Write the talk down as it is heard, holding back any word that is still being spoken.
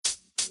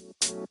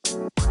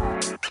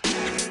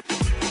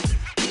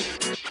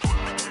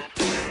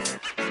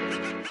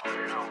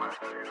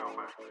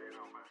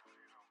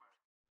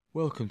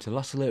Welcome to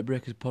Last Late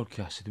Breakers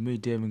podcast with me,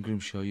 Damon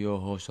Grimshaw, your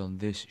host on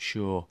this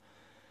show.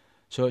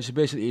 So it's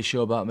basically a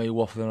show about me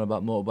waffling on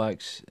about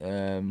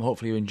motorbikes.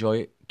 Hopefully you enjoy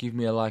it. Give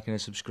me a like and a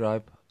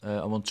subscribe.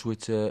 I'm on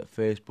Twitter,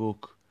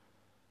 Facebook,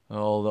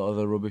 all that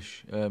other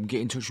rubbish. Get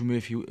in touch with me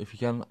if you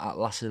can at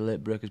Last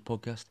Late Breakers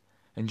podcast.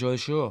 Enjoy the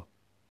show.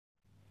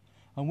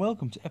 And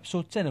welcome to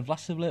episode 10 of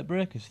Last Late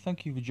Breakers.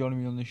 Thank you for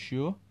joining me on this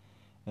show.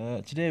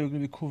 Today we're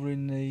going to be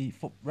covering the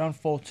round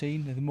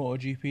 14 of the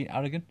MotoGP in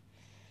Aragon.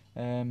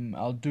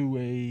 I'll do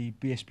a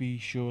BSB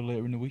show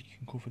later in the week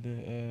and cover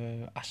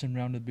the Assen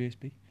round of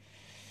BSB.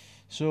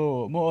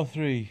 So,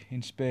 Moto3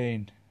 in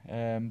Spain.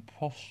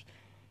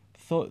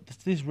 Thought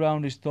this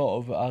round is thought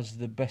of as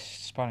the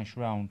best Spanish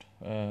round.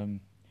 I've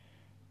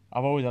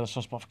always had a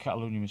soft spot for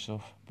Catalonia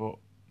myself, but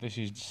this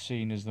is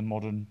seen as the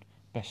modern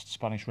best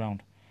Spanish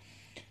round.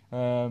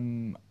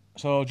 So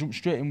I'll jump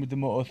straight in with the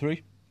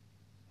Moto3.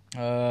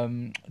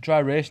 Dry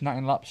race,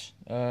 19 laps.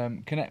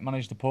 Canet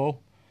managed the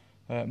pole.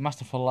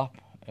 Masterful lap.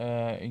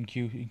 In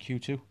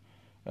Q2,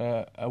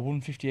 a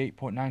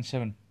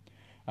 158.97,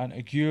 and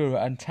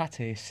Agura and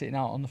Tate sitting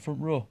out on the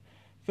front row.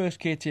 First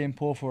KTM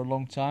pole for a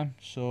long time,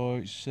 so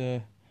it's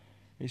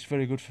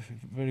very good for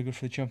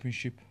the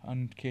championship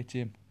and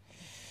KTM.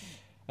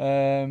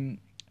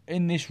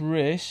 In this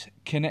race,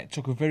 Canet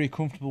took a very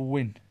comfortable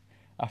win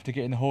after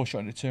getting the whole shot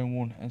into turn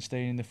 1 and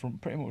staying in the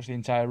front pretty much the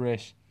entire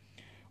race.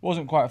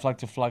 Wasn't quite flag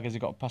to flag as he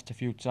got past a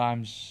few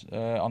times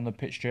on the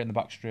pit straight and the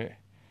back straight.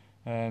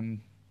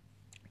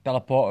 Della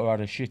Porta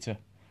had a shitter,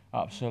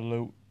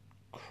 absolute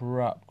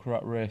crap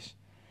race.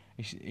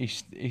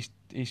 He's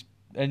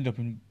ended up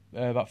in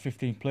about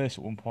 15th place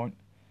at one point,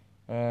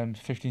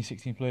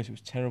 16th place. It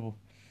was terrible.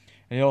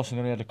 And he also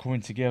nearly had a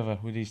coming together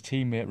with his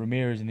teammate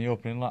Ramirez in the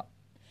opening lap.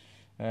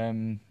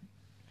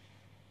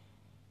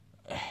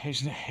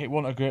 It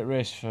wasn't a great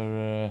race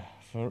for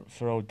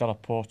old Della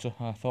Porta.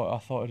 I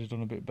thought he'd have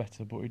done a bit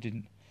better, but he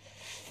didn't.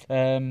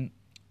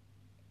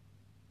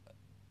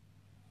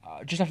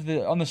 Just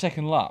on the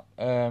second lap,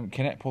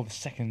 Canet pulled the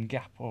second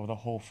gap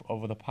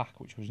over the pack,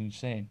 which was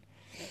insane.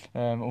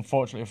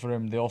 Unfortunately for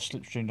him, they all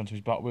slipstreamed onto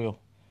his back wheel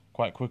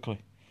quite quickly.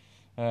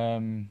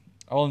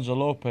 Alonso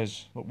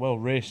Lopez looked well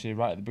racy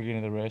right at the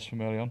beginning of the race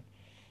from early on.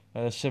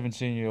 The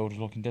 17-year-old was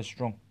looking dead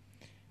strong.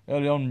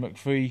 Early on,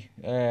 McPhee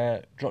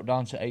dropped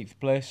down to 8th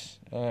place,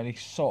 and he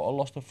sort of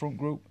lost the front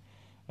group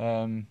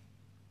that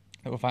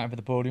were fighting for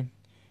the podium.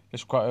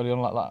 This was quite early on,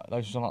 like that.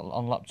 This was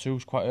on lap 2. It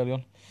was quite early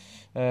on.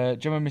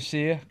 Gemma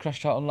Messia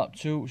crashed out on lap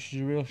 2, which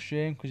is a real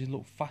shame because he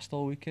looked fast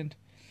all weekend.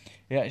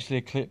 He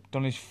actually clipped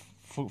on his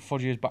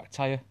Foggier's back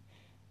tyre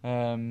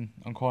on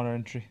corner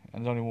entry,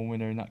 and there's only one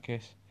winner in that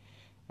case.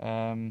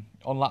 On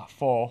lap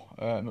 4,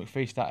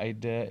 McPhee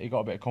started, he got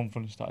a bit of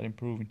confidence, started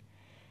improving.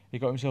 He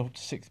got himself up to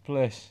 6th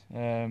place,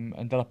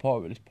 and Della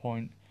Porta at this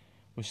point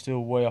was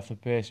still way off the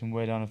pace and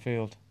way down the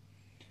field.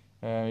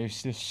 He was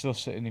still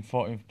sitting in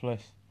 14th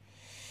place.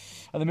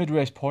 At the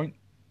mid-race point,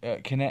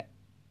 Canet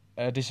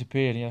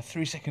disappeared. He had a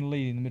 3-second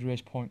lead in the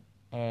mid-race point.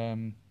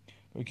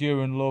 But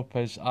Guerin,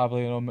 Lopez,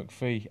 Arbolino,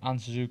 McPhee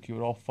and Suzuki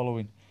were all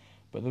following,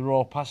 but they were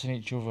all passing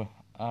each other,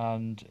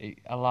 and it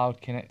allowed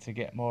Canet to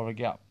get more of a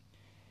gap.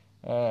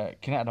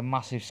 Canet had a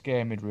massive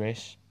scare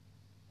mid-race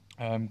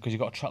because he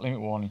got a track limit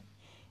warning,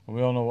 and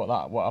we all know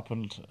what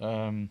happened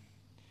in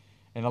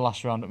the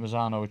last round at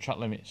Mazzano with track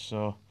limits.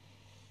 So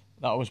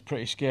that was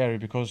pretty scary,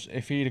 because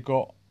if he'd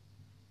got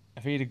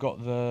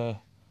the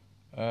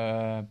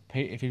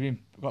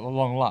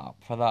long lap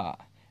for that,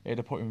 it'd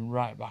have put him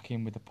right back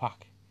in with the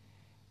pack.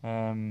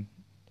 So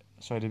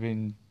he'd have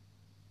been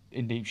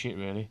in deep shit,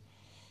 really.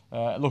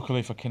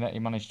 Luckily for Canet, he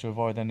managed to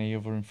avoid any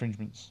other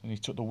infringements, and he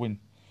took the win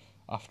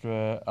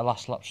after a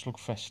last lap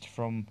slugfest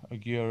from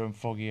Agura and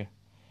Foggia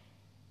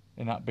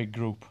in that big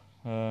group.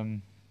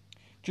 McPhee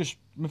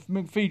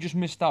just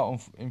missed out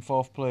in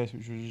 4th place,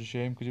 which was a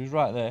shame because he was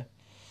right there.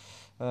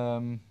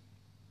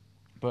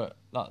 But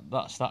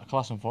that's that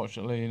class,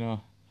 unfortunately. You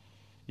know,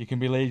 you can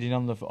be leading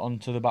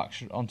onto the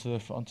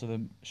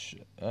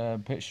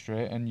pit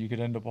straight, and you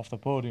could end up off the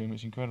podium.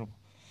 It's incredible.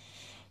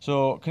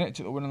 So Canet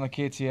took the win on the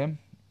KTM.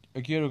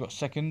 Agura got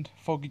 2nd,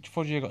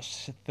 Foggia got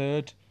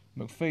 3rd,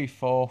 McPhee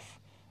 4th,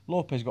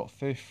 Lopez got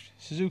 5th,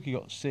 Suzuki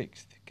got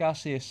 6th,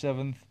 Garcia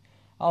 7th,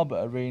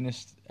 Albert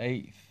Arenas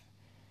 8th,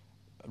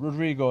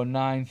 Rodrigo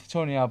 9th,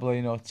 Tony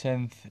Arbolino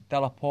 10th,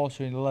 Della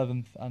Porta in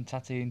 11th, and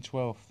Tate in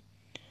 12th.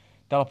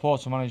 Della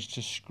Porta managed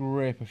to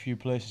scrape a few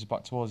places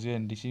back towards the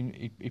end.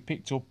 He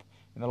picked up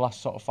in the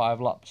last sort of 5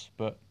 laps,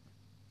 but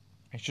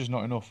it's just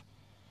not enough.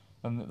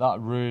 And that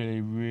really,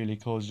 really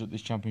closes up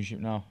this championship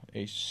now.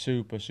 It's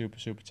super, super,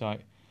 super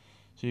tight.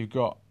 So you've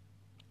got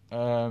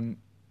Aaron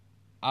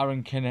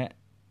Canet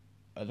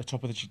at the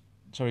top of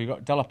you've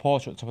got Della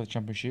Porta at the top of the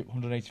championship,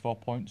 184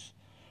 points,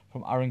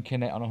 from Aaron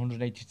Canet on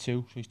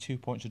 182, so he's 2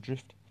 points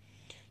adrift.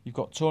 You've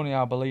got Tony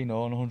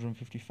Arbolino on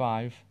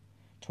 155,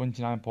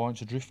 29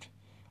 points adrift,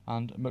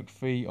 and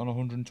McPhee on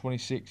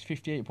 126,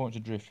 58 points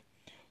adrift.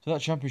 So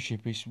that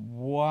championship is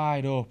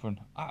wide open,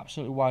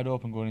 absolutely wide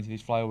open going into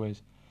these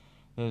flyaways.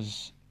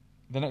 There's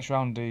the next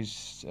round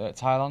is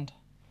Thailand,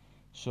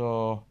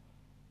 so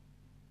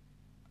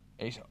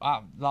it's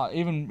like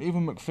even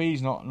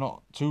McPhee's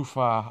not too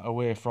far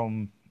away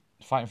from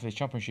fighting for this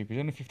championship. He's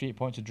only 58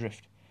 points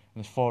adrift,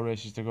 and there's 4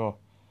 races to go,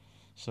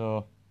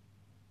 so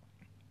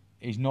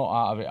he's not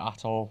out of it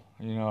at all.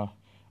 You know,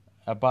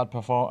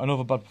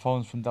 another bad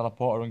performance from Della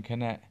Porta and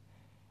Canet,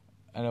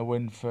 and a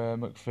win for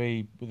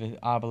McPhee with the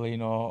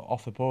Arbolino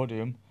off the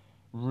podium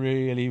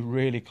really,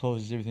 really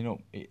closes everything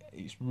up.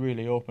 It's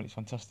really open. It's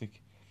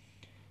fantastic.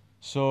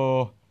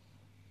 So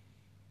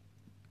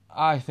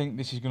I think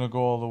this is going to go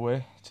all the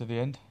way to the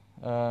end.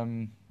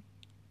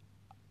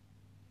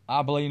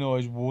 Arbolino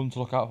is one to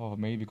look out for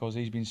me because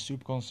he's been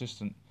super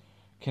consistent.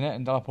 Canet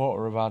and Della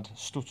Porta have had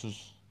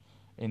stutters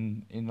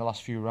in the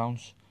last few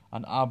rounds,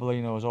 and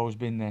Arbolino has always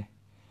been there.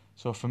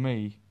 So for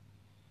me,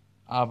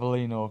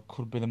 Arbolino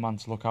could be the man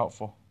to look out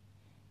for.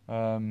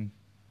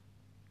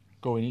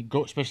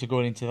 Especially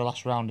going into the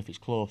last round if it's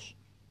close.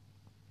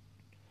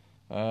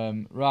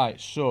 Right,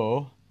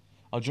 so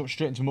I'll jump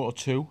straight into Moto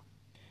 2.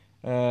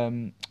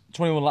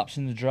 21 laps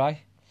in the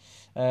dry.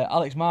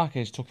 Alex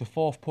Marquez took the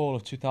 4th pole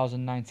of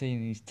 2019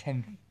 and he's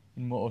 10th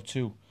in Moto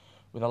 2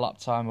 with a lap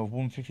time of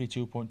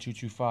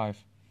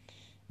 1:52.225.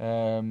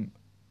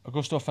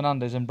 Augusto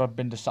Fernandez and Brad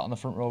Binder sat on the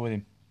front row with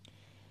him.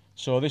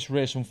 So this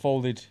race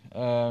unfolded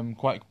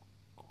quite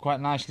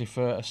nicely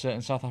for a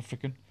certain South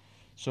African.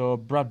 So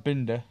Brad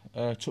Binder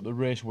took the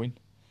race win.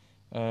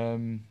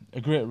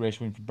 A great race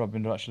win for Brad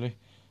Binder actually,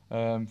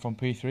 from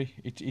P3.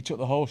 He took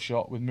the whole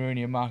shot with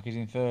Marini and Marquez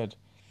in 3rd.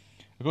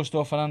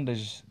 Augusto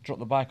Fernandez dropped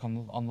the bike on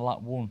the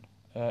lap 1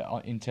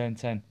 in turn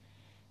 10.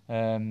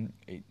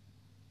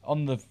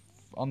 On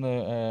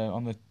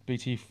the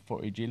BT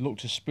footage, he looked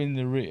to spin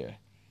the rear,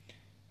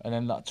 and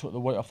then that took the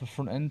weight off the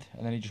front end,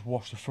 and then he just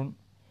washed the front.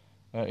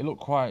 It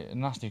looked quite a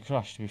nasty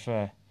crash, to be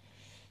fair.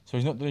 So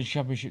he's not doing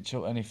championship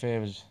tilt any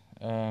favours.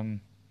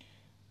 End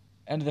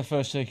of the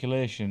first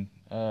circulation,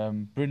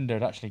 Binder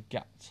had actually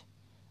gapped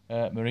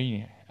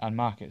Marini and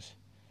Marquez.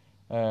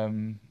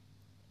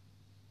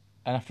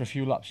 And after a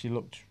few laps, he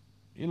looked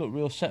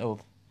real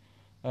settled,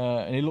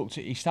 and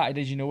he started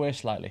edging away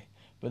slightly.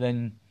 But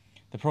then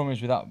the problem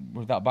is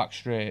with that back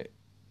straight,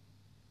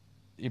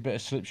 you're a bit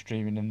of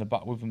slipstreaming in the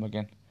back with him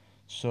again.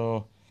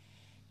 So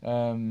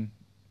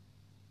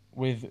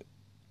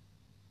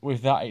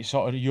with that, it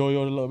sort of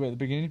yo-yoed a little bit at the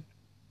beginning.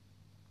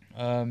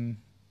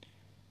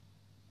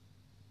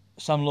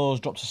 Sam Lowes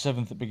dropped to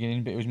 7th at the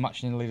beginning, but he was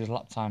matching in the leader's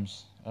lap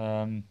times.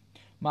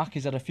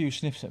 Marquez had a few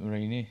sniffs at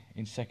Marini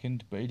in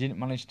 2nd, but he didn't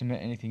manage to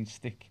make anything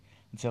stick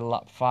until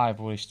lap 5,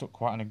 where he stuck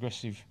quite an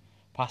aggressive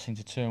pass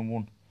into turn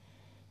 1.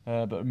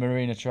 But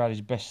Marini tried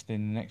his best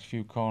in the next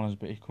few corners,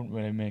 but he couldn't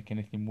really make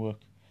anything work.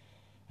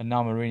 And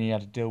now Marini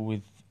had to deal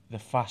with the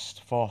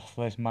fast 4th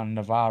place man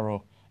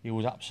Navarro. He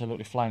was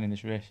absolutely flying in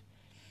this race.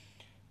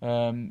 So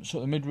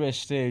at the mid-race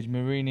stage,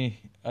 Marini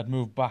had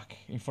moved back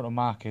in front of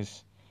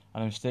Marquez,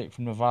 and a mistake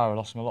from Navarro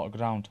lost him a lot of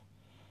ground,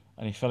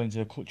 and he fell into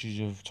the clutches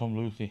of Tom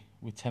Luthi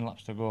with 10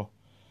 laps to go.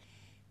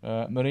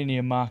 Marini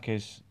and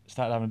Marquez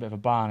started having a bit of a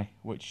barney,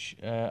 which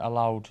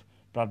allowed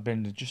Brad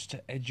Binder just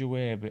to edge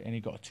away a bit, and he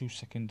got a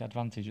 2-second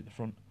advantage at the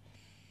front.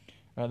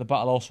 The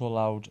battle also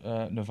allowed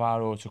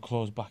Navarro to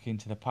close back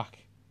into the pack.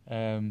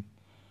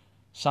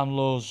 Sam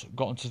Lowes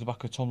got onto the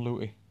back of Tom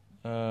Luthi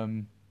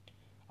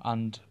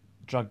and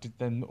dragged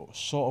them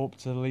sort of up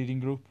to the leading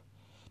group.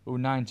 But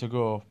with 9 to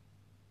go,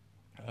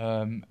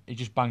 he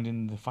just banged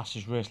in the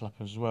fastest race lap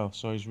as well,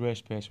 so his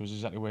race pace was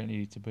exactly where it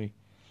needed to be.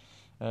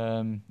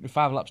 With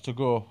 5 laps to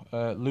go,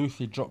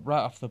 Luthi dropped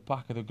right off the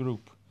back of the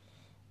group,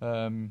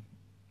 and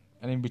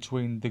in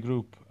between the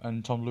group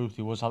and Tom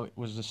Luthi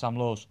was the Sam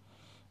Lowes.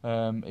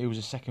 He was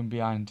a second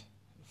behind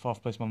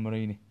 4th place man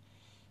Marini.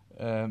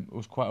 It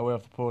was quite a way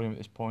off the podium at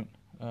this point.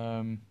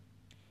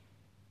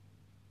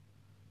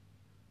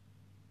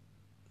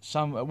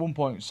 At one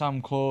point,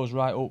 Sam closed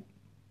right up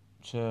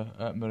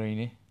to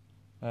Marini,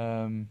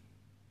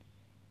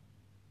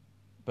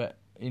 but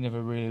he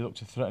never really looked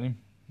to threaten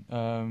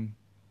him.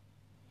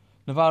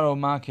 Navarro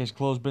and Marquez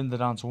closed Binder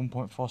down to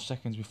 1.4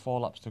 seconds with 4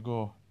 laps to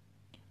go,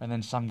 and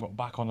then Sam got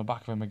back on the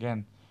back of him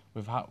again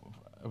with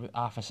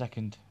half a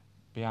second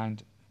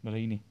behind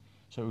Marini.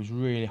 So it was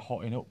really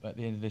hotting up at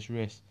the end of this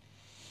race.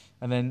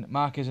 And then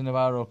Marquez and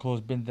Navarro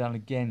closed Binder down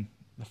again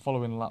the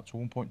following lap to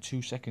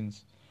 1.2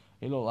 seconds.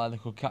 It looked like they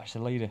could catch the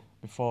leader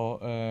before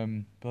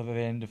the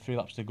end of 3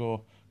 laps to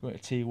go, going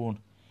to T1.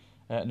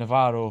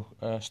 Navarro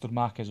stood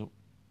Marquez up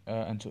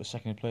and took the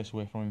second place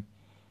away from him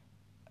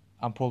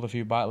and pulled a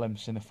few bike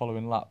lengths in the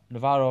following lap.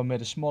 Navarro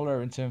made a small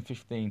error in turn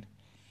 15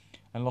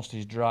 and lost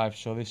his drive,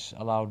 so this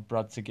allowed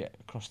Brad to get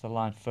across the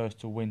line first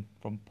to win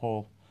from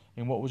pole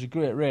in what was a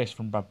great race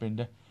from Brad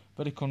Binder.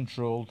 Very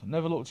controlled,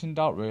 never looked in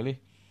doubt really.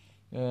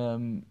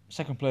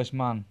 Second place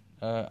man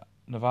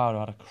Navarro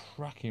had a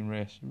cracking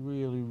race,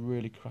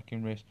 really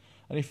cracking race,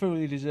 and he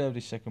fully deserved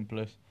his second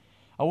place.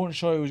 I wasn't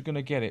sure he was going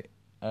to get it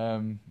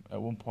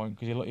at one point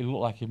because he looked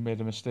like he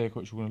made a mistake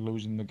which was going to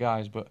lose in the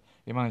guys, but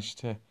he managed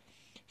to.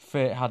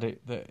 Fate had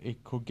it that he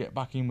could get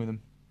back in with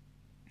them.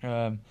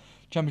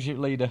 Championship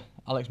leader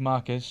Alex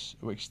Marquez,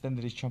 who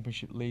extended his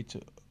championship lead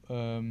to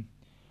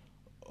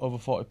over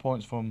 40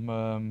 points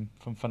from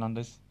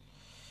Fernandez,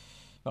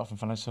 not from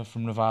Fernandez, so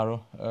from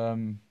Navarro,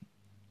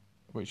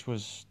 which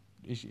is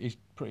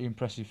pretty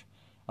impressive.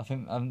 I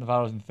think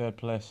Navarro's in third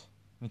place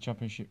in the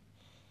championship,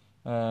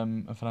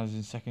 and Fernandez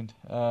in second.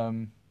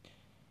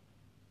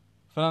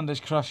 Fernandez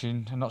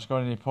crashing and not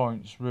scoring any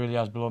points really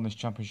has blown this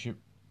championship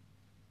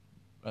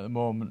at the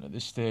moment. At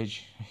this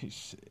stage,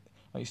 it's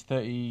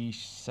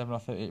 37 or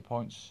 38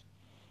 points.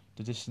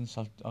 The distance,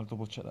 I'll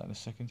double check that in a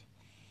second.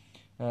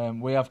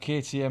 We have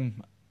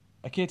KTM,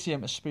 a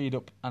KTM, a Speed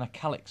Up, and a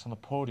Calix on the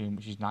podium,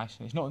 which is nice.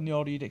 And it's not in the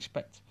order you'd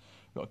expect.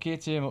 We've got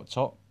KTM up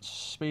top,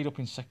 Speed Up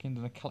in second,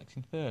 and a Calix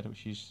in third,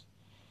 which is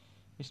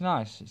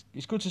nice.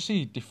 It's good to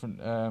see different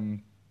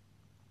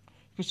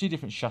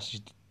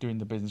chassis doing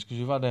the business because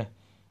we've had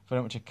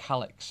very much a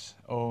Calix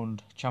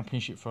owned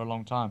championship for a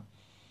long time.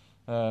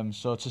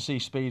 So to see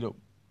Speed Up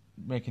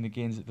making the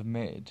gains that they've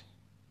made,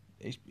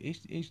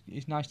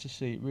 it's nice to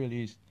see. It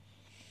really is.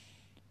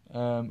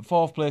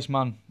 Fourth place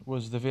man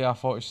was the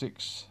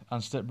VR46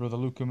 and stepbrother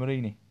Luca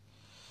Marini.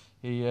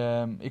 He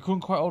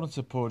couldn't quite hold on to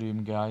the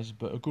podium, guys,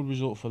 but a good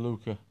result for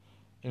Luca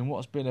in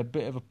what's been a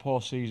bit of a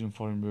poor season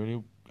for him,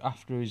 really.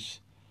 After his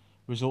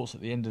results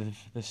at the end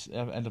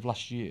of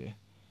last year,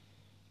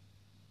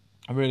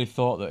 I really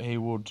thought that he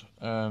would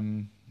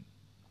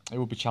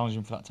be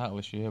challenging for that title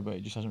this year, but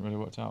it just hasn't really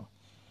worked out.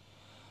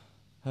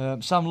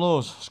 Sam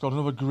Lowes scored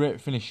another great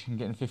finish and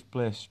getting 5th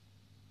place.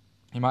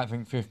 You might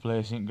think 5th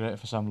place isn't great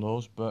for Sam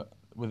Lowes, but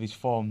with his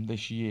form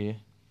this year,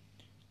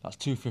 that's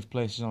 2 5th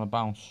places on a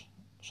bounce.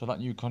 So that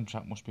new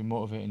contract must be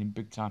motivating him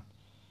big time.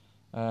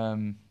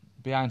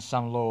 Behind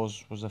Sam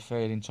Lowes was a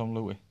fading Tom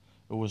Louis,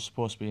 who was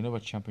supposed to be another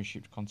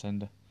championship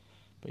contender,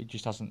 but he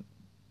just hasn't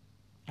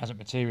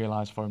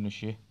materialised for him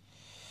this year.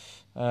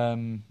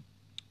 In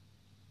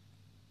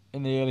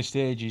the early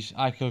stages,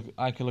 Iker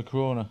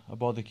Lecuona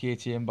aboard the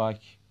KTM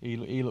bike, he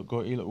looked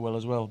good, he looked well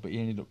as well, but he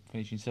ended up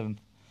finishing 7th.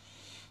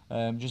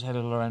 Just ahead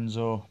of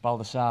Lorenzo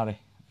Baldassarri,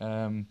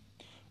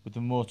 with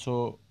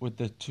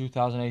the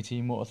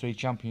 2018 Moto3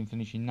 champion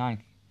finishing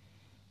 9th.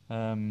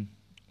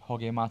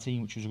 Jorge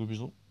Martin, which was a good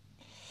result.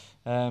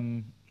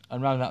 And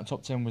rounding out the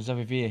top 10 was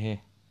Xavi Vierge,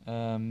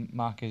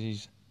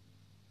 Marquez's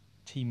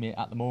teammate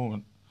at the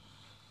moment.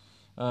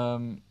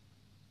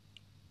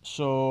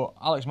 So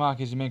Alex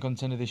Marquez, the main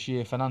contender this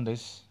year,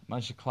 Fernandez,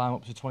 managed to climb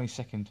up to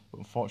 22nd, but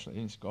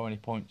unfortunately didn't score any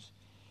points.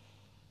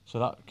 So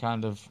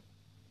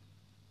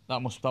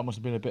that must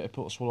have been a bit of a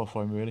pill to swallow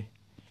for him, really.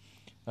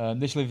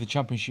 This leaves the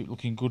championship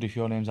looking good if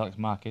your name's Alex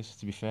Marquez,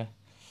 to be fair.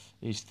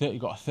 He's got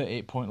a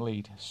 38-point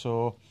lead.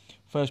 So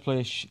first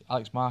place,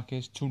 Alex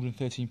Marquez,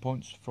 213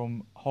 points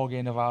from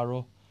Jorge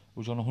Navarro,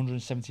 who's on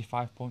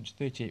 175 points,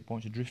 38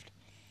 points adrift.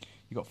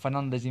 You got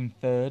Fernandez in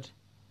third,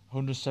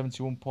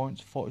 171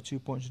 points, 42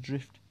 points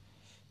adrift.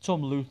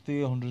 Tom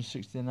Luthier,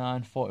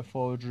 169,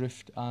 44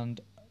 adrift,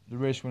 and the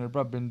race winner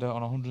Brad Binder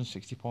on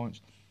 160 points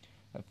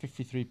at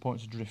 53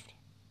 points adrift.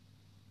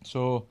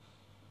 So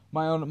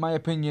my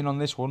opinion on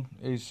this one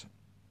is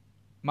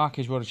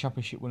Marquez rode a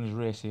championship winners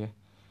race here.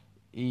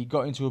 He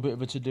got into a bit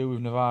of a to-do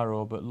with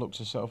Navarro, but looked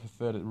to set up a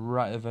third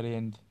right at the very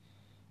end,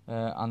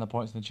 and the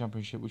points in the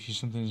championship, which is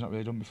something he's not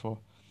really done before.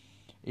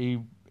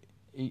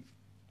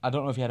 I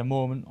don't know if he had a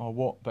moment or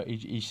what, but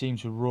he seemed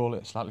to roll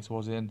it slightly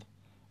towards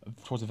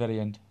the very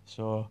end.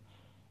 So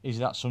is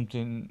that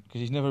something, because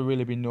he's never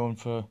really been known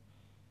for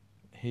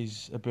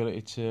his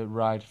ability to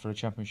ride for a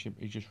championship,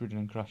 he's just ridden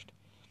and crashed.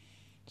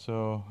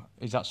 So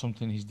is that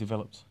something he's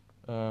developed?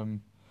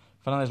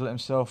 Fernandez let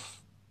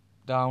himself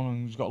down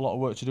and he's got a lot of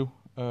work to do,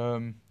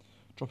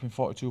 dropping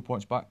 42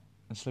 points back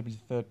and slipping to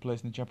third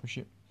place in the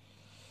championship.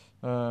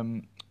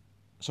 So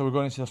we're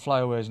going into the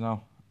flyaways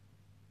now,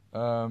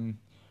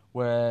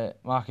 where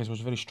Marquez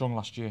was very strong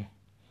last year,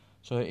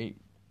 so it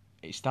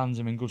stands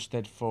him in good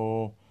stead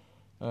for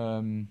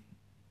his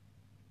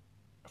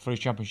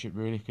championship,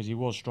 really, because he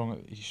was strong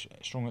at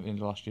the end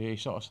of last year.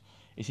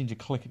 He seemed to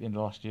click at the end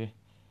of last year.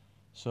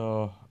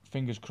 So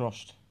fingers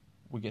crossed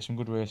we get some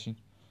good racing,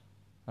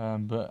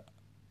 but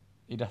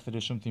he'd have to do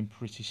something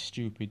pretty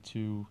stupid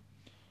to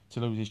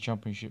lose his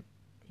championship.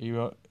 He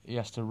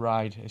has to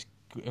ride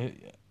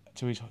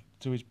to his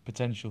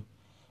potential.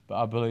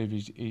 But I believe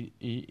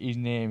his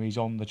name is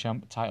on the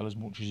title as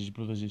much as his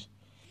brother's is.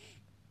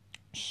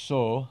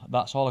 So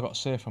that's all I've got to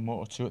say for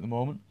Moto2 at the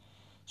moment.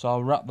 So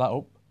I'll wrap that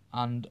up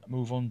and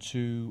move on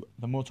to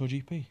the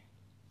MotoGP.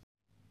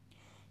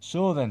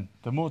 So then,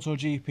 the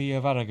MotoGP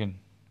of Aragon.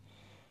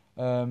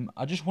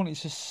 I just wanted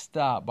to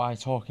start by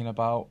talking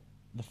about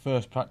the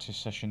first practice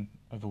session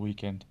of the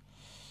weekend.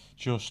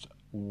 Just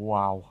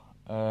wow.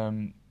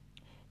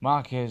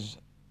 Marquez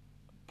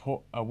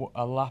put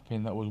a lap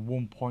in that was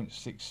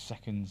 1.6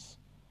 seconds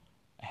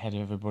ahead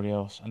of everybody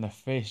else, and the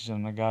faces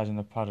on the guys in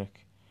the paddock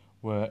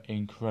were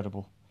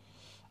incredible.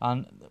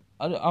 And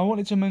I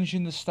wanted to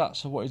mention the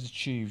stats of what he's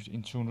achieved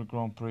in 200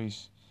 Grand Prix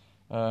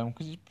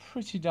because it's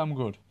pretty damn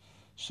good.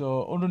 So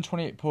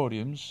 128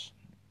 podiums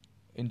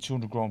in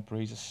 200 Grand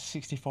Prix, a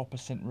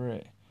 64%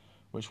 rate,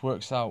 which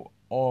works out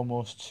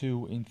almost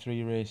 2 in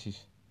 3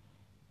 races.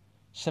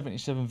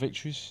 77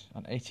 victories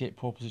and 88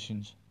 pole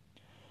positions.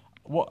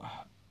 What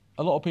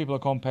a lot of people are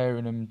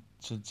comparing him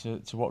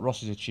to what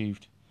Rossi's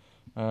achieved.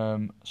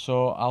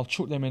 So I'll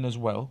chuck them in as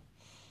well.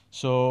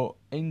 So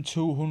in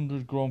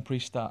 200 Grand Prix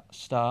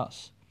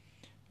starts,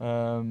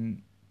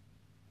 Rossi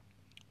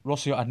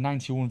had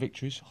 91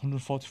 victories,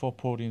 144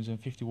 podiums and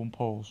 51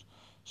 poles.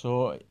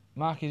 So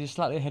Marquez is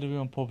slightly ahead of him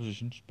on pole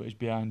positions, but he's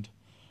behind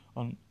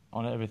on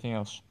everything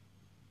else.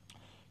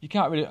 You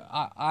can't really.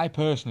 I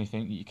personally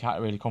think that you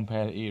can't really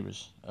compare the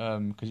eras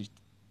because it's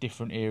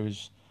different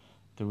eras.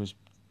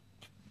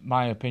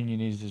 My opinion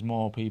is there's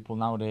more people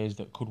nowadays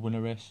that could win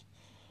a race,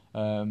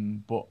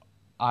 but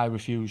I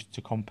refuse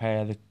to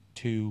compare the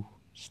two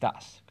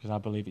stats because I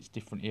believe it's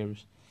different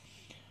eras.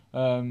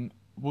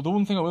 Well, the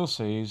one thing I will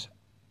say is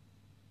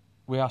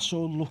we are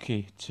so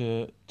lucky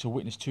to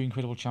witness two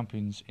incredible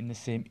champions in the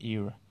same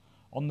era,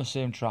 on the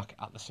same track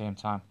at the same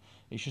time.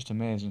 It's just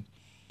amazing.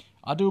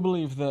 I do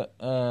believe that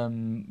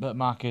that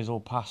Marquez will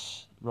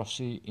pass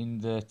Rossi in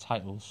the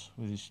titles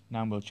with his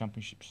 9 World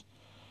Championships,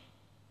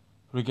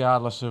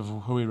 regardless of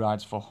who he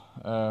rides for.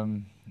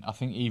 I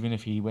think even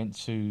if he went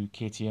to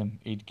KTM,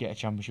 he'd get a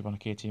championship on a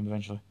KTM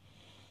eventually.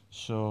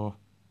 So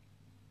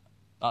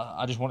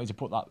I just wanted to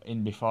put that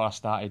in before I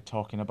started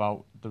talking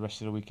about the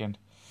rest of the weekend.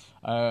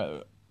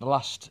 The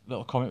last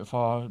little comment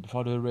before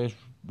I do the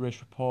race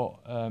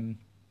report.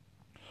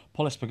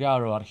 Paul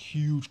Espargaro had a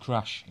huge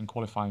crash in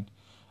qualifying.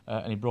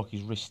 And he broke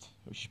his wrist,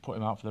 which has put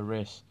him out for the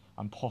race,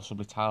 and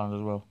possibly Thailand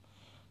as well.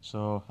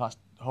 So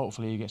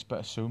hopefully he gets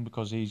better soon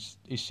because his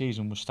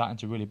season was starting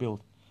to really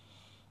build.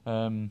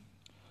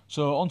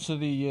 So onto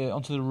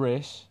the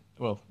race.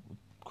 Well,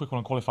 quick one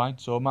on qualifying.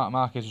 So Marc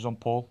Marquez was on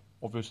pole,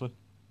 obviously,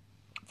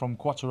 from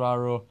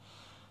Quartararo,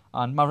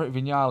 and Maverick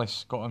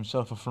Vinales got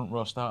himself a front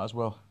row start as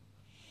well.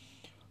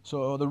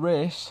 So the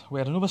race, we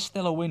had another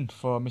stellar win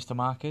for Mr.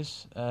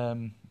 Marquez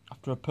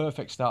after a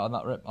perfect start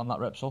on that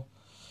Repsol.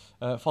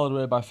 Followed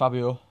away by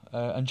Fabio,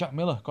 and Jack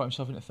Miller got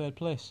himself into 3rd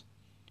place.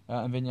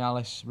 And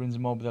Vinales, Rins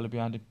and Morbidelli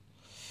behind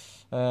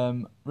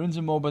him. Rins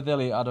and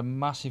Morbidelli had a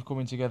massive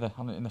coming together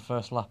in the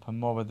first lap,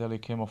 and Morbidelli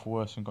came off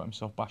worse and got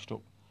himself bashed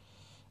up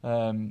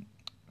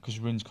because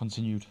Rins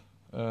continued.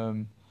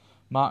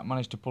 Mark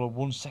managed to pull a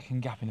 1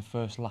 second gap in the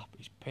first lap.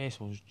 His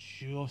pace was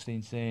just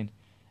insane.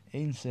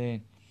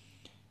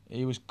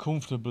 He was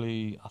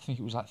comfortably, I think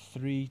it was like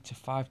 3 to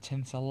 5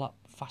 tenths a lap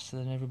faster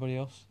than everybody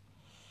else.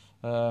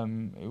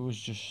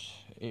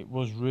 It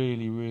was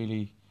really,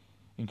 really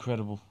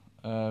incredible.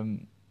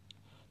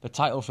 The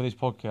title for this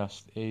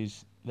podcast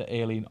is The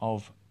Alien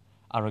of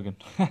Aragon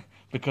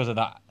because of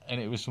that, and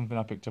it was something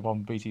I picked up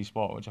on BT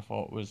Sport, which I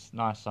thought was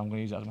nice, so I'm going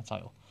to use it as my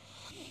title.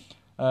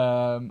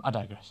 I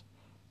digress.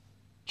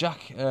 Jack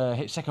hit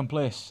 2nd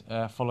place,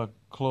 followed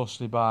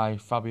closely by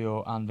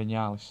Fabio and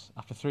Vinales.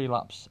 After 3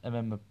 laps,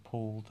 MM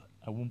pulled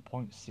a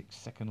 1.6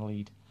 second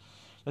lead.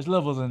 There's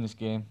levels in this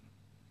game.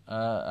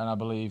 And I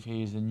believe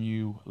he is the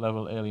new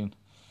level alien.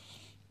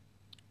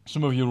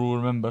 Some of you will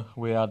remember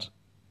we had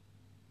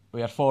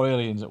 4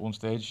 aliens at one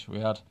stage. We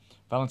had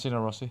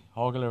Valentino Rossi,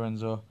 Jorge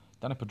Lorenzo,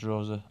 Dani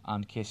Pedrosa,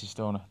 and Casey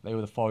Stoner. They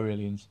were the 4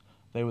 aliens.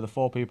 They were the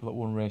 4 people that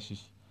won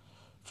races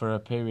for a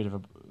period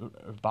of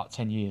about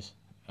 10 years.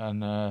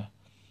 And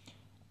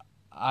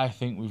I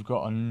think we've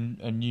got a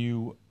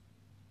new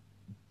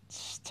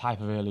type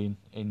of alien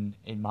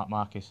in Marc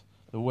Marquez.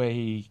 The way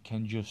he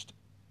can just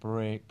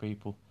break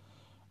people.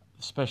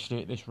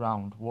 Especially at this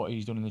round, what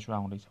he's done in this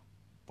round is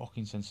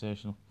fucking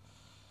sensational.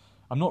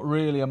 I'm not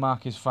really a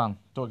Marquez fan.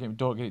 Don't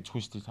get it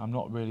twisted. I'm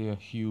not really a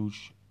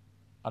huge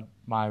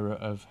admirer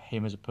of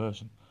him as a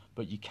person,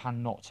 but you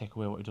cannot take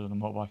away what he does on the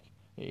motorbike.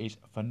 It is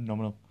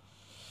phenomenal.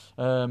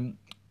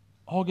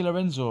 Jorge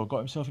Lorenzo got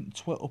himself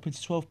up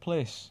into 12th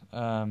place,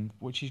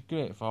 which is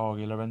great for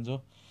Jorge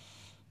Lorenzo.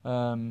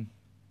 And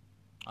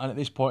at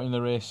this point in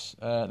the race,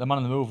 the man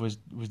on the move was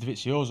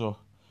Dovizioso.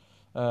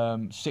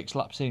 6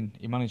 laps in,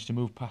 he managed to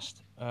move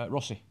past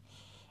Rossi.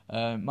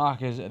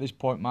 Marquez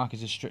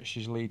has stretched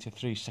his lead to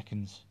 3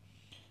 seconds.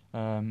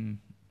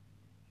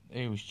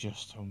 It was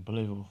just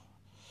unbelievable.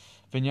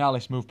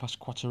 Vinales moved past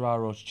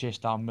Quartararo to chase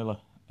down Miller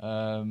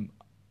on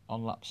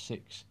lap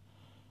 6,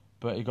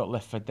 but he got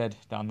left for dead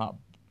down that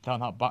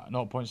back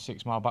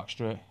 0.6 mile back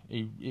straight.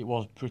 It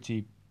was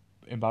pretty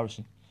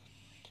embarrassing.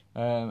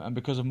 And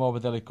because of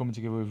Morbidelli coming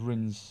together with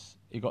Rins,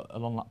 he got a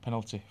long lap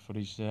penalty for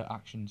his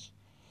actions.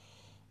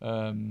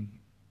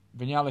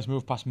 Vinales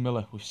moved past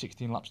Miller with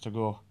 16 laps to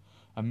go,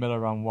 and Miller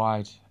ran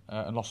wide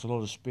and lost a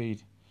lot of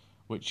speed,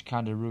 which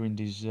kind of ruined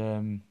his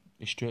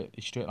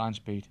straight line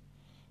speed.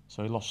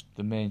 So he lost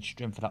the main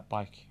strength of that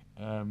bike,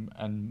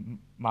 and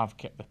Mav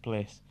kept the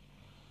place.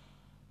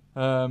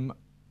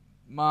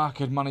 Mark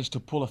had managed to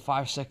pull a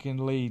 5-second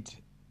lead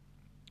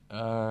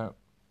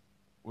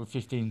with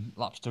 15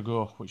 laps to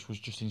go, which was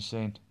just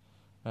insane.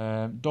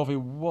 Dovi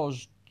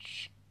was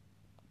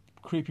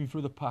creeping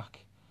through the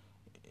pack.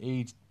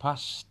 he'd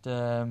passed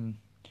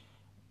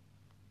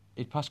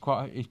he'd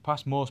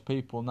passed most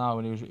people now,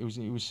 and he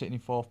was sitting in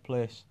fourth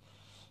place.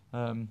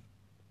 And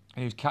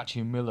he was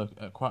catching Miller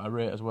at quite a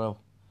rate as well.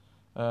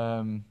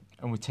 And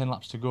with 10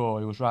 laps to go,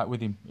 he was right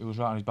with him. He was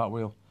right on his back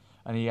wheel,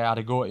 and he had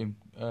a go at him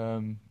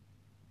going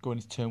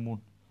into turn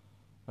one,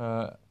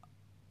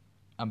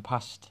 and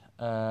passed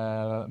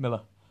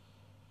Miller.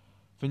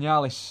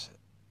 Vinales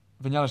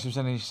was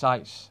in his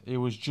sights. He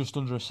was just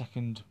under a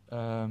second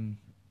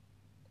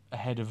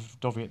ahead of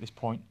Dovi at this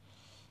point.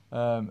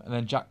 And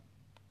then Jack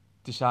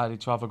decided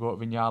to have a go at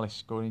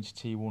Vinales going into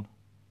T1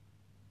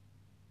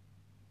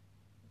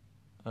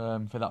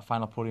 for that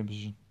final podium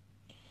position.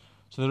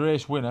 So the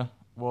race winner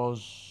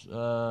was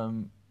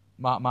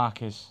Marc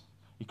Marquez.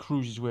 He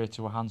cruised his way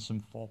to a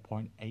handsome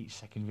 4.8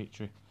 second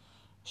victory.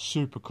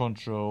 Super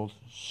controlled,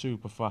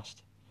 super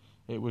fast.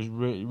 It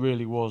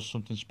really was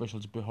something special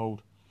to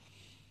behold.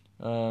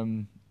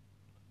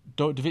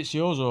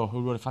 Dovizioso,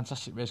 who rode a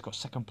fantastic race, got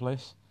second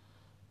place,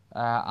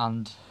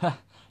 and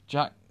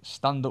Jack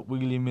stand-up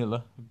Willie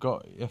Miller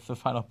got the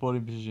final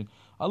podium position.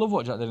 I love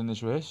what Jack did in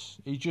this race.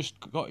 He just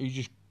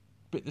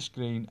bit the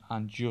screen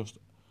and just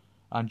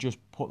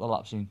put the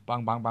laps in,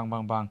 bang, bang, bang,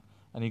 bang, bang,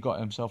 and he got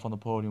himself on the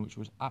podium, which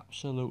was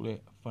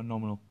absolutely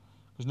phenomenal.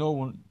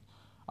 Because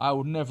I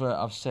would never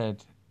have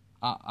said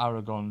at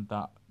Aragon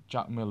that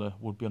Jack Miller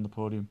would be on the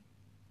podium.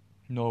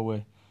 No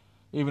way.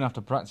 Even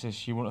after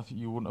practice, you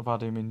wouldn't have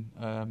had him in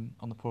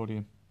on the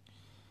podium.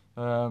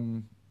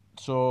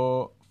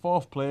 So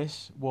fourth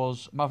place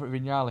was Maverick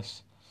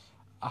Vinales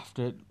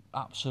after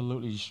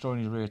absolutely destroying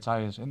his rear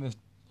tyres in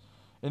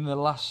the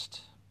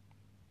last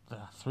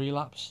 3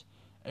 laps.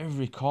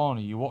 Every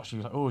corner you watched, he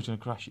was like, "Oh, he's going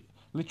to crash."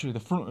 Literally, the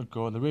front would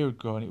go, the rear would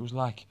go, and it was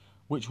like,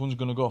 which one's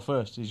going to go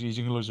first? Is he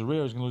going to lose the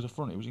rear? Is he going to lose the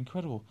front? It was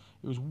incredible.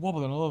 It was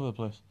wobbling all over the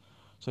place.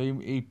 So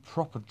he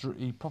proper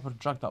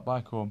dragged that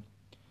bike home.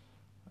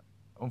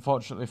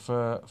 Unfortunately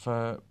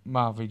for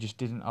Mav, he just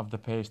didn't have the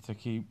pace to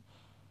keep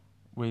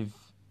with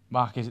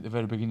Marquez at the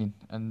very beginning.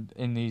 And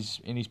in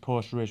his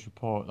post-race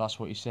report, that's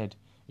what he said.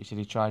 He said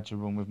he tried to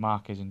run with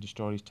Marquez and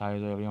destroyed his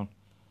tyres early on.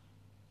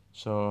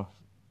 So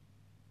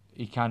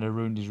he kind of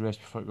ruined his race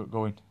before it got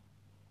going.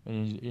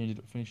 And he ended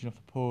up finishing off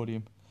the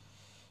podium.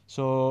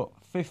 So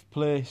fifth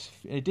place,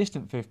 a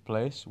distant fifth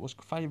place, was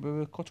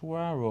Fabio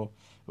Quartararo.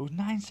 It was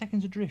 9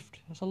 seconds adrift.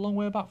 That's a long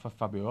way back for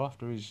Fabio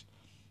after his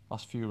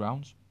last few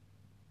rounds.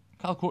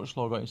 Cal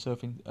Crutchlow got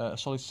himself in a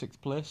solid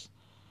 6th place,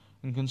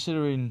 and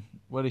considering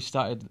where he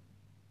started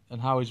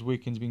and how his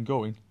weekend's been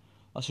going,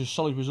 that's a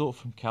solid result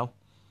from Cal.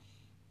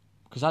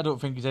 Because I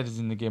don't think his head is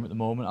in the game at the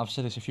moment. I've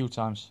said this a few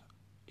times.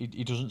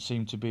 He doesn't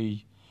seem too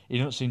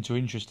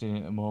interested in it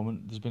at the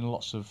moment. There's been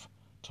lots of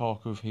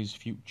talk of his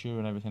future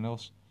and everything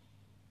else.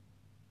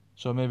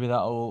 So maybe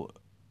that'll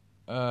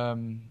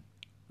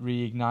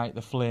reignite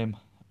the flame,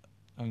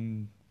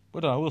 and I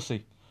don't know. We'll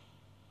see.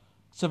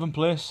 7th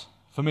place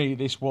for me.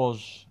 This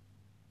was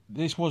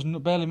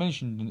barely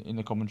mentioned in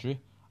the commentary.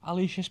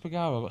 Aleix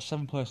Espargaro got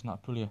 7th place in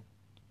that Aprilia.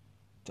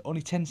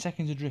 Only 10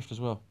 seconds adrift as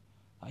well.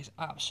 That is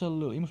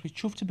absolutely... He must be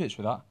chuffed to bits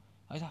with that.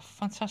 That is a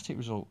fantastic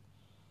result.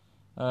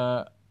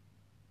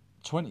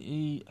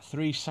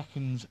 23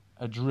 seconds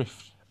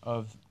adrift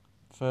of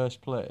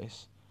first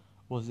place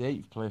was the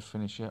 8th place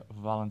finisher,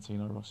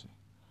 Valentino Rossi.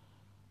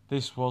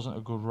 This wasn't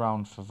a good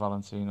round for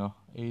Valentino.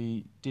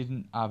 He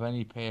didn't have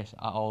any pace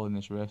at all in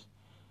this race.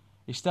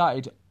 He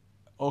started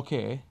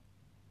okay,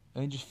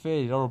 and he just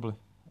faded horribly.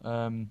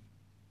 And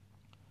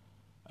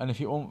if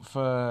it weren't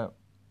for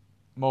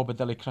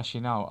Morbidelli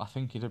crashing out, I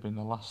think he'd have been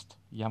the last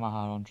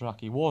Yamaha on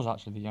track. He was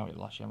actually the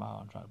last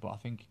Yamaha on track, but I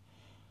think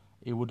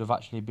he would have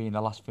actually been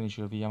the last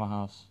finisher of the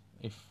Yamahas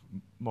if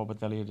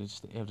Morbidelli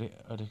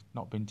had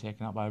not been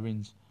taken out by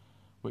Rins,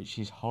 which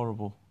is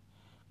horrible.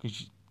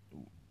 Because,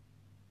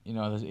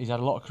 he's had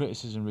a lot of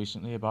criticism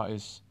recently about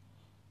his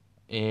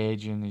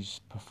age and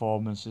his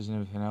performances and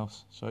everything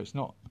else. So it's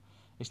not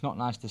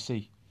nice to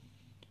see.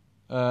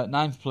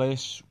 9th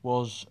place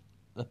was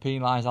the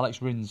penalised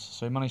Alex Rins,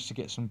 so he managed to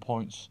get some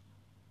points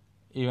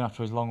even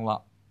after his long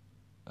lap.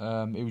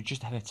 He was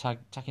just ahead of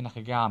Taki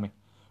Nakagami,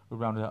 who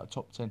rounded out the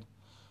top 10.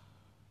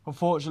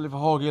 Unfortunately for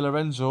Jorge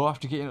Lorenzo,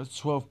 after getting up to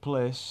 12th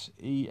place,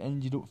 he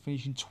ended up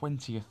finishing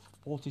 20th,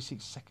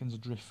 46 seconds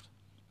adrift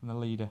from the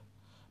leader,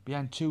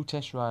 behind 2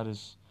 test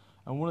riders.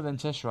 And one of them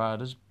test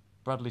riders,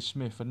 Bradley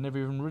Smith, had never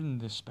even ridden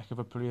this spec of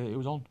Aprilia that he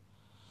was on.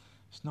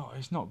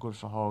 It's not good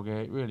for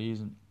Jorge, it really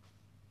isn't.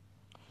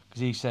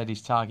 Because he said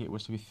his target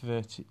was to be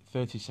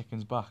 30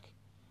 seconds back.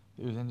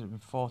 It was ended up in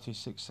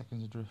 46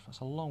 seconds adrift. That's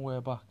a long way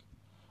back.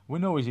 We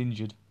know he's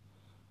injured.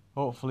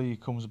 Hopefully he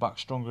comes back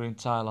stronger in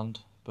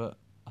Thailand, but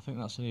I think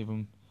that's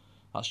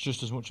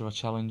just as much of a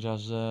challenge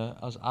as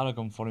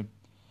Aragon for him.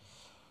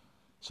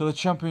 So the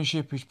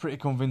championship is pretty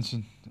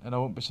convincing, and I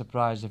won't be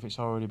surprised if it's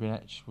already been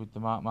etched with the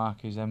Marc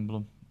Marquez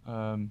emblem.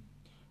 And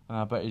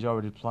I bet he's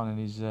already planning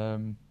his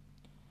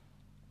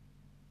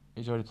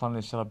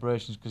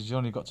celebrations, because he's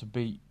only got to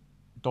beat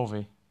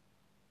Dovi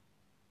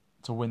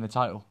to win the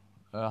title.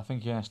 I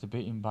think he has to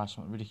beat him by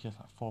something ridiculous,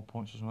 like 4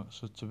 points or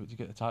something, to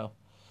get the title.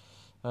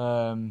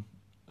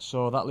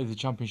 So that leaves the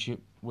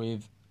championship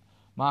with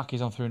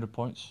Marquez on 300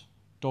 points,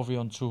 Dovey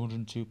on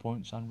 202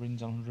 points, and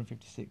Rins on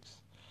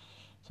 156.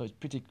 So it's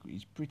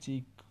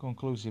pretty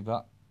conclusive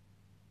that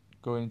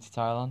going into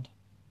Thailand.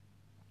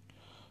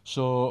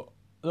 So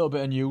a little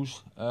bit of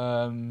news.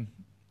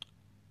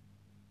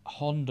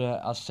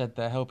 Honda has said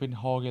they're helping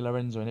Jorge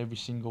Lorenzo in every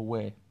single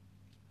way.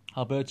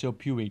 Alberto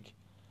Puig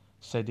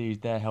said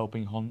they're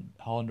helping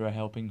Honda are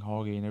helping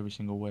Jorge in every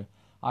single way.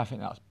 I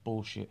think that's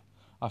bullshit.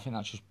 I think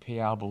that's just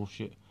PR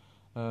bullshit.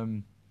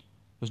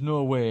 There's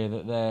no way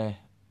that they're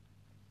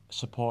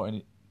supporting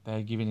it.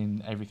 They're giving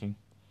in everything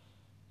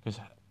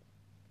because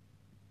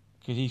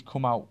he's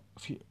come out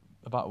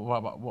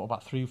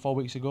about 3 or 4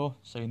 weeks ago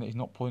saying that he's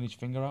not pulling his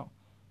finger out.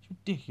 It's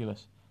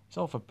ridiculous. It's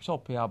all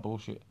PR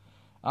bullshit.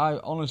 I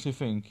honestly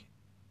think,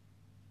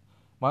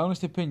 my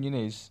honest opinion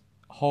is,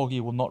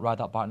 Jorge will not ride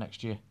that bike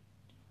next year.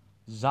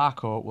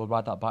 Zarco will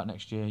ride that bike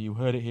next year. You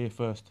heard it here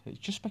first. It's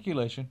just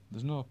speculation.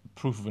 There's no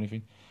proof of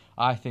anything.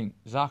 I think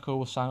Zarco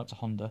will sign up to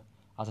Honda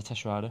as a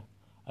test rider,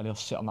 and he'll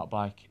sit on that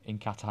bike in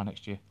Qatar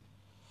next year.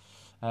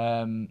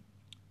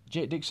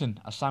 Jake Dixon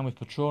has signed with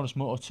Petronas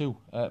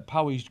Moto2.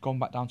 Powey's gone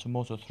back down to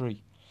Moto3,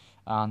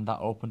 and that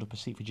opened up a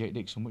seat for Jake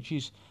Dixon, which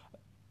is...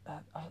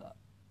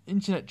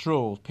 internet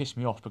trolls piss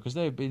me off because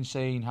they've been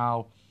saying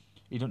how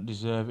he doesn't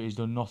deserve it, he's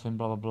done nothing,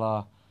 blah blah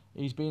blah.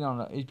 He's been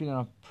on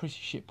a pretty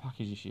shit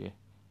package this year,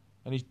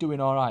 and he's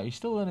doing all right. He's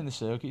still learning the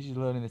circuits, he's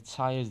learning the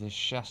tyres, the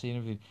chassis, and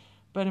everything.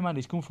 Bear in mind,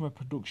 he's come from a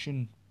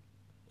production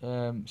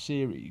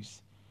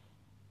series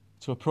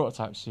to a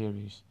prototype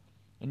series,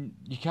 and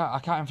I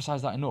can't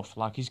emphasise that enough.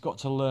 Like, he's got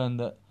to learn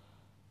that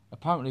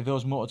apparently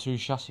those Moto2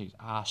 chassis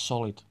are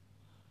solid.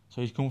 So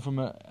he's come from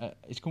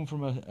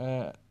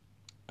a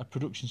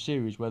production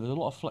series where there's a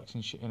lot of flex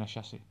in a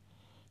chassis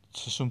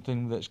to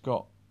something that's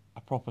got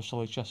a proper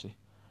solid chassis.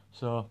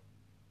 So,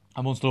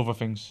 amongst other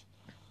things,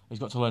 he's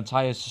got to learn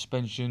tyres,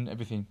 suspension,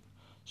 everything.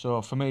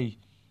 So for me,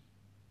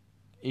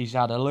 he's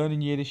had a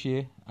learning year this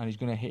year, and he's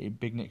going to hit it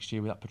big next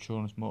year with that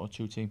Petronas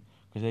Moto2 team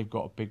because they've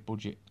got a big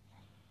budget.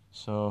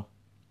 So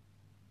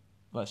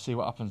let's see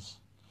what happens.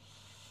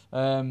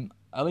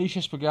 Alicia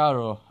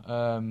Spargaro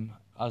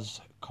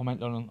has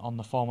commented on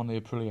the form on the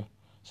Aprilia,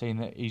 saying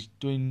that he's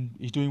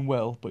doing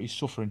well, but he's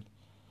suffering,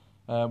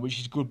 which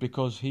is good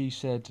because he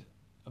said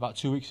about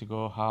 2 weeks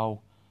ago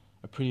how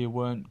Aprilia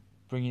weren't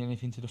bringing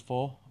anything to the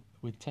fore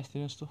with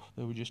testing and stuff.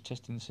 They were just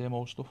testing the same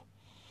old stuff.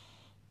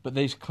 But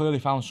they've clearly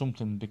found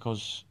something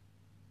because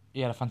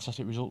he had a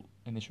fantastic result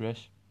in this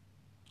race,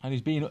 and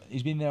he's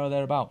been there or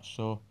thereabouts.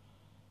 So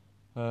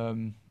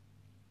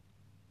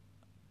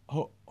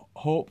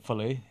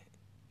hopefully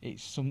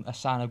it's a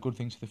sign of good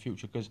things for the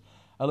future, because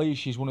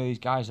Alicia is one of these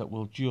guys that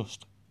will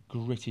just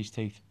grit his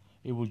teeth.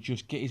 He will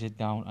just get his head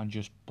down and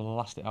just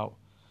blast it out.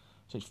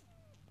 So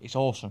it's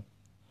awesome.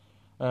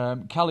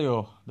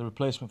 Kallio, the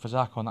replacement for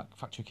Zarco on that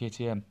factory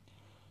KTM,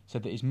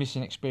 said that he's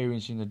missing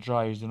experience in the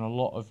dry. He's done a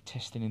lot of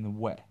testing in the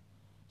wet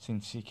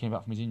since he came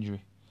back from his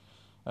injury.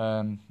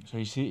 So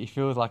he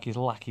feels like he's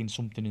lacking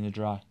something in the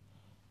dry.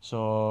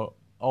 So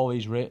all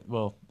these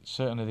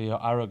certainly the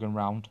Aragon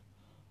round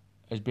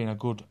has been a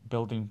good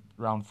building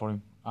round for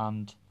him,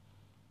 and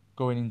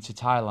going into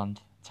Thailand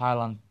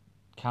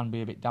can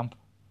be a bit damp,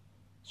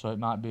 so it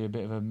might be a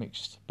bit of a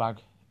mixed bag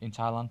in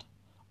Thailand,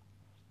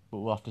 but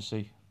we'll have to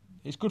see.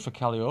 It's good for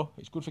Kallio,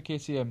 it's good for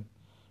KTM.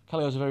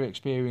 Kallio's a very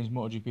experienced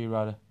MotoGP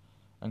rider,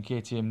 and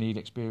KTM need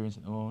experience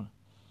at the moment.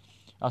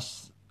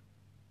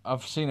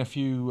 I've seen a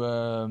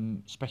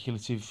few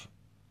speculative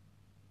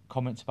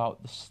comments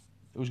about this,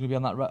 who's going to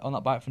be on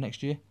that bike for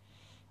next year,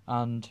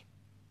 and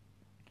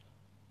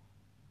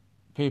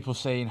people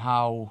saying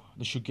how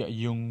they should get a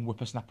young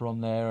whippersnapper on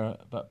there,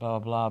 blah blah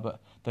blah.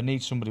 But they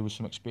need somebody with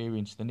some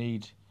experience. They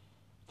need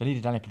a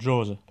Danny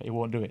Pedrosa, but he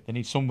won't do it. They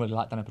need somebody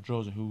like Danny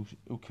Pedrosa who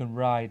can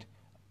ride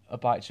a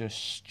bike to a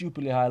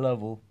stupidly high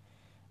level,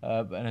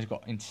 and has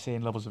got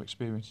insane levels of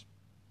experience.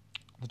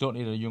 They don't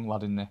need a young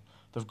lad in there.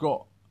 They've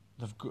got.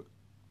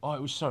 Oh,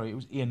 it was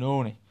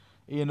Iannone.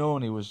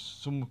 Iannone was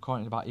some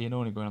comment about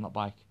Iannone going on that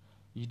bike.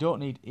 You don't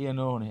need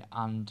Iannone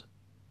and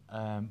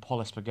Pol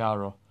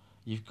Espargaro.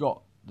 You've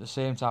got the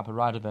same type of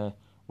rider there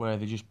where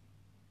they just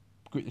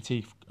grit the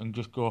teeth and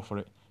just go for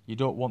it. You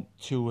don't want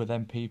two of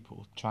them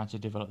people trying to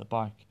develop the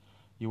bike.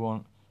 You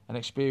want an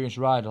experienced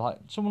rider, like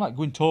someone like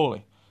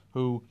Guintoli,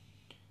 who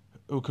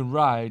can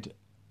ride,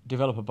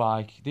 develop a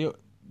bike.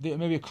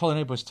 Maybe a Colin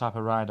Edwards type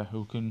of rider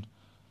who can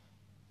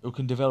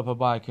develop a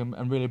bike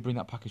and really bring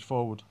that package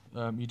forward.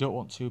 You don't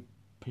want two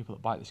people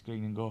that bite the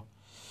screen and go.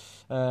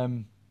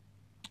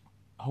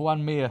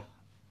 Juan Mir,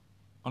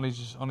 on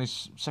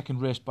his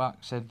second race back,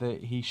 said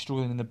that he's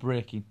struggling in the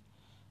braking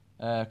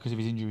because of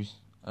his injuries.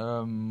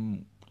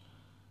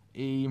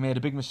 He made a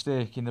big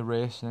mistake in the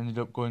race and ended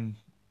up going.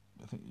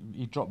 I think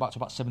he dropped back to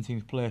about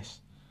 17th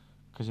place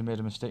because he made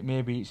a mistake.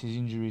 Maybe it's his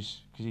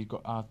injuries because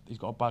he's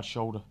got a bad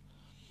shoulder.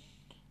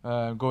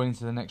 Going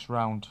into the next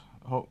round,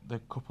 the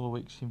couple of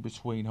weeks in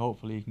between,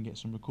 hopefully he can get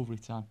some recovery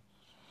time.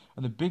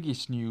 And the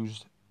biggest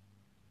news,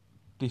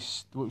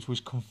 which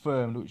was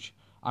confirmed, which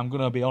I'm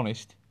going to be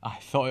honest, I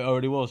thought it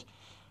already was.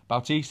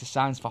 Bautista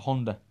signs for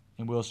Honda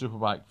in World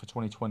Superbike for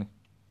 2020.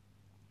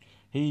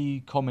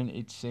 He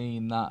commented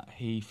saying that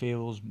he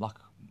feels like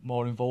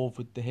more involved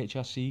with the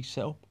HRC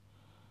setup.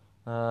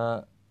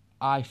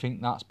 I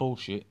think that's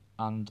bullshit,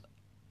 and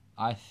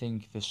I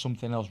think there's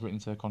something else written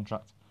into the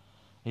contract.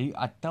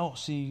 I don't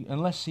see,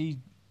 unless he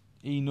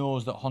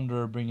knows that Honda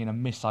are bringing a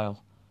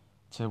missile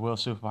to World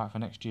Superbike for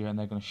next year and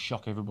they're going to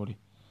shock everybody.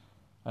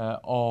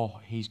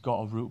 Or he's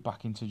got a route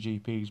back into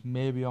GPs,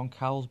 maybe on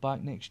Cal's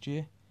bike next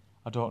year.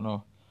 I don't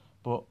know.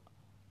 But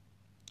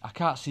I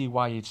can't see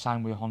why he'd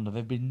sign with Honda.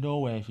 They've been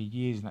nowhere for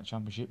years in that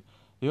championship.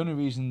 The only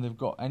reason they've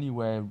got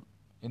anywhere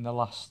in the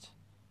last,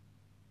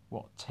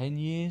 10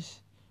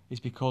 years is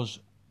because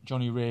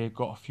Johnny Ray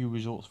got a few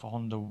results for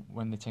Honda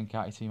when the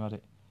Tenkate team had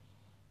it.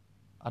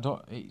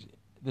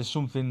 There's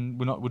something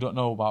we don't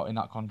know about in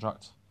that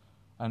contract.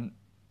 And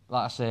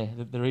like I say,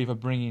 they're either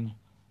bringing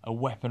a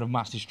weapon of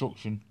mass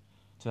destruction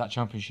to that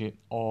championship,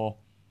 or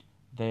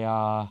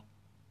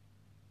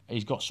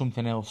he's got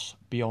something else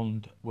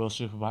beyond World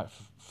Superbike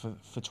for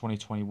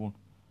 2021.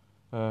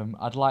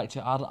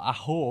 I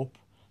hope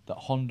that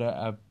Honda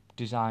have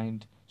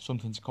designed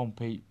something to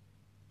compete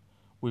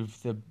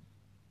with the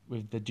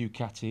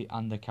Ducati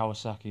and the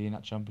Kawasaki in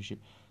that championship.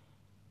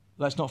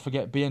 Let's not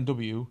forget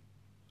BMW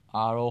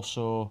are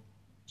also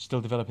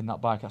still developing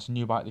that bike. That's a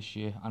new bike this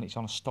year, and it's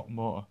on a stock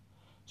motor.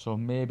 So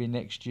maybe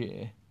next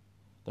year,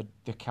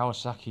 the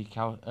Kawasaki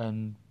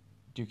and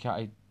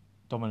Ducati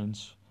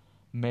dominance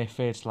may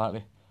fade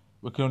slightly.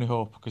 We can only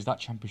hope, because that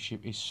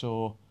championship is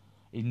so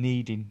in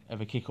needing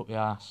of a kick up the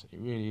arse. It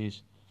really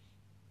is.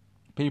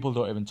 People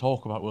don't even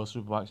talk about World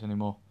Superbikes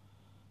anymore.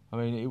 I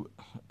mean,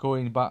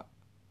 going back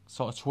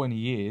sort of 20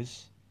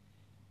 years,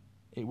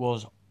 it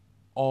was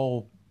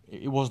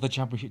the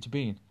championship to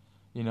be in.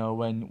 You know,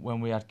 when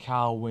we had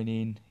Carl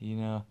winning, you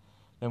know,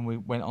 then we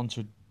went on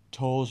to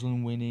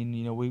Torsland winning,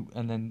 you know,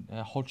 and then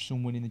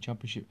Hodgson winning the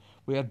championship.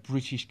 We had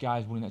British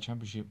guys winning that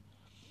championship.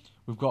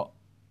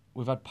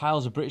 We've had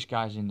piles of British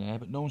guys in there,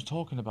 but no one's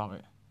talking about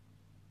it.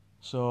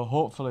 So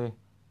hopefully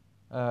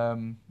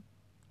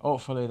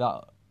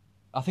that,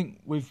 I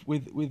think with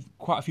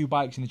quite a few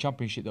bikes in the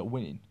championship that are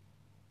winning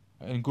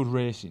and good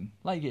racing,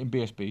 like you get in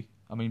BSB.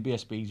 I mean,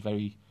 BSB is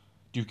very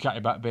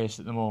Ducati back based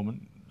at the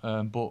moment,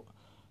 but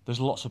there's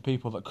lots of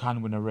people that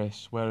can win a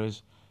race.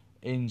 Whereas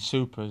in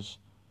Supers,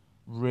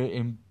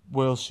 in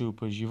World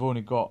Supers, you've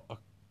only got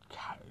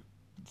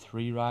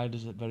 3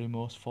 riders at very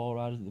most, 4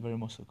 riders at the very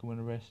most that can win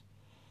a race.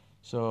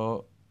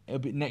 So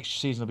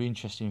next season will be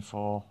interesting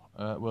for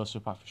World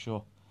Superbike for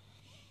sure.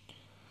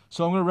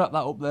 So I'm going to wrap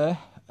that up there.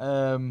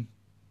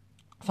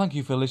 Thank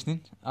you for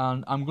listening,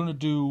 and I'm going to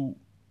do,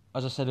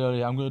 as I said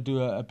earlier, I'm going to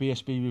do a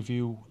BSB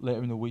review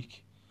later in the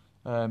week,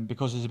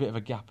 because there's a bit of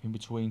a gap in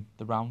between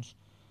the rounds,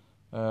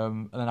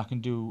 and then I can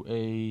do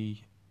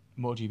a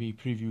MotoGP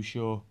preview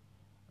show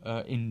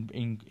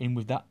in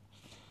with that.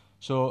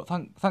 So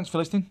thanks for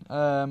listening.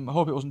 I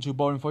hope it wasn't too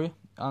boring for you,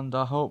 and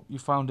I hope you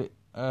found it.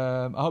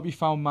 I hope you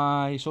found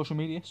my social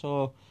media,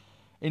 so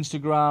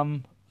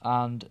Instagram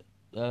and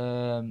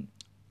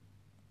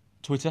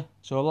Twitter.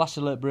 So Lasse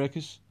Late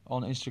Breakers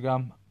on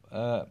Instagram,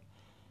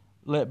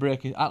 Late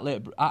Breakers at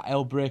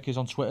L Breakers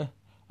on Twitter,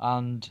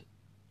 and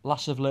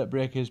Lasse of Late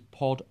Breakers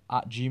pod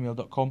at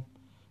gmail.com.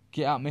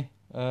 Get at me.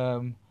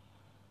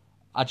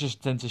 I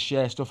just tend to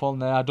share stuff on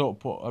there. I don't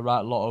put a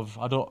right lot of.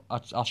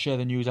 I'll share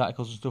the news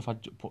articles and stuff.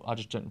 I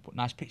just don't put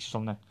nice pictures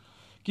on there.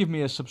 Give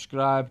me a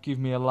subscribe. Give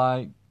me a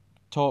like.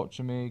 Talk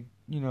to me.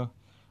 You know,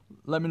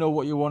 let me know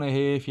what you want to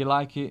hear. If you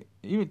like it,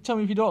 even tell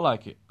me if you don't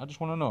like it. I just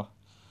want to know.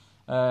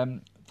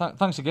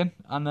 Thanks again,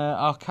 and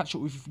I'll catch up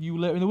with you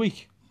later in the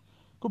week.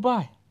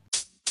 Goodbye.